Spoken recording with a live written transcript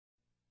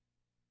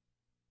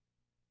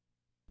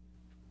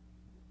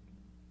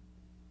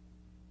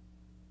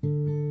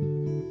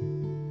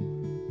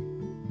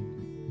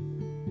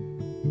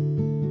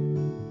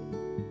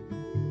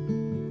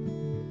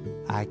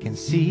I can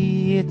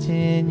see it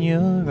in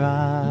your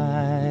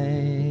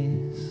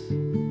eyes.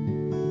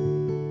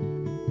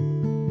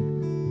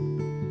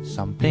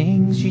 Some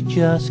things you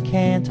just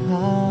can't hide.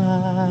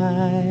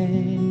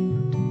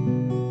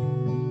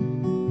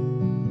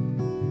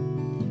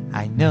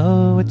 I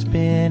know it's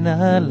been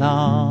a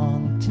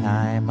long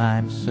time.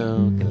 I'm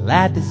so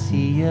glad to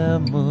see you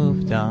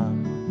moved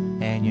on,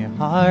 and your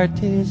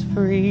heart is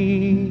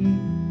free.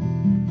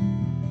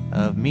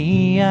 Of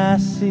me I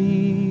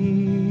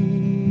see.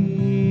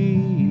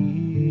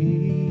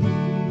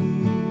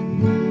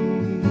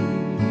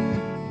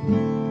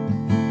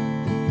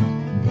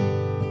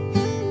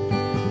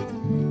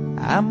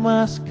 I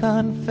must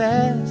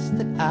confess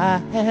that I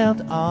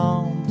held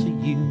on to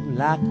you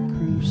like a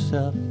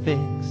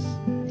crucifix.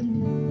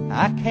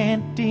 I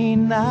can't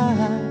deny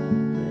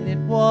that it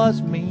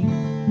was me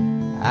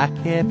I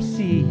kept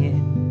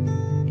seeing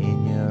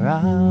in your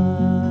eyes.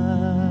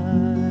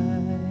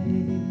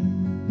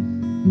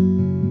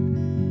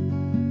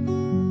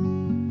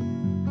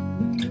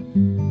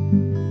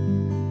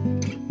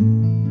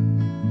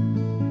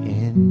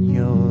 In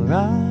your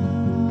eyes.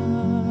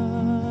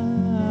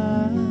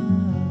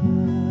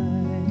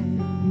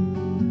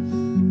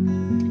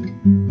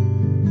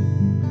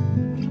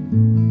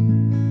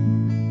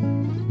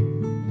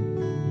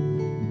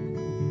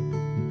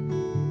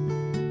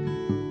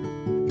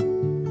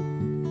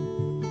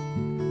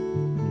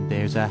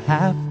 There's a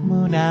half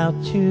moon out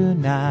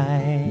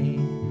tonight.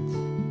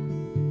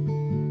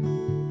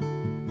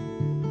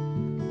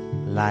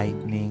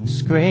 Lightning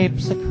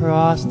scrapes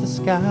across the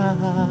sky.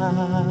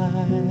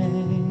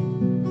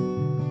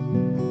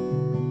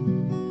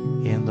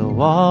 In the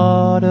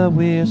water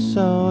we're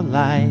so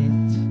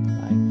light,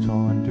 like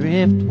torn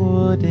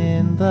driftwood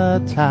in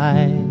the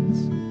tides.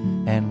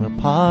 And we'll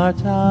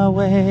part our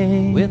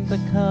way with the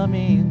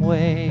coming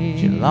wave.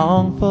 You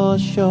long for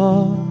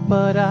shore,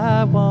 but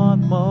I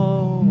want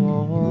more.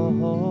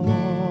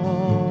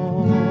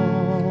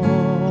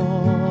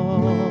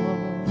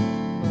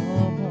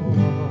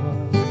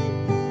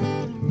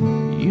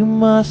 You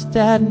must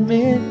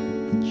admit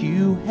that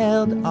you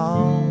held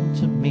on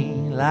to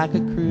me like a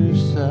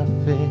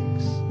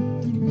crucifix.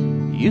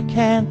 You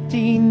can't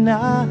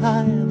deny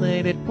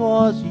that it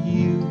was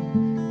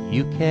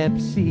you kept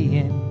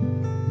seeing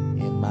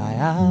in my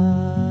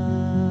eyes.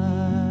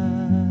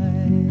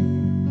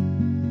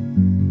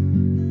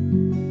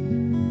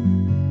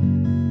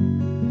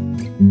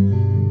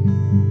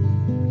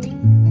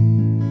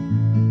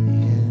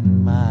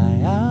 In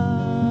my eyes.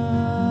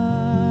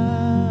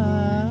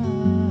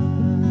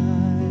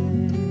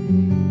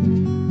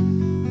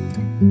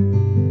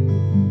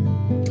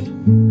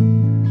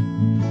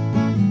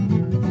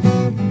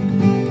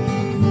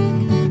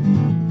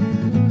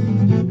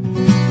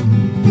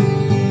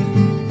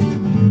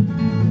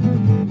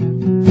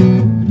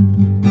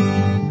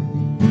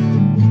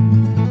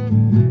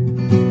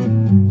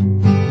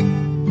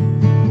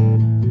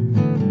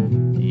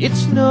 It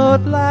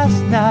snowed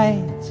last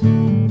night,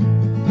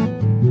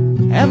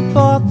 and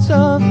thoughts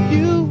of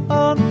you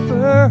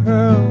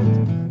unfurled.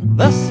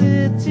 The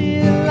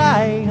city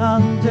lying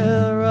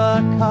under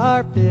a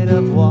carpet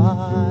of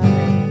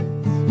white.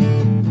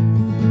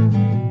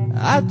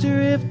 I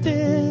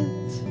drifted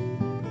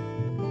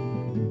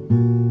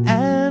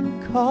and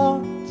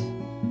caught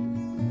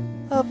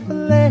a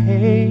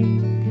flake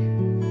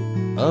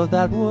of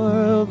that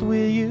world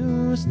we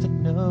used to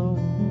know.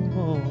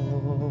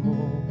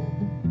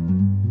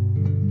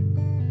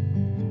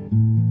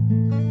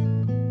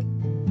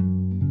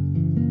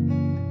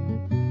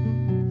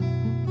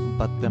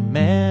 But the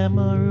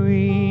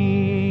memory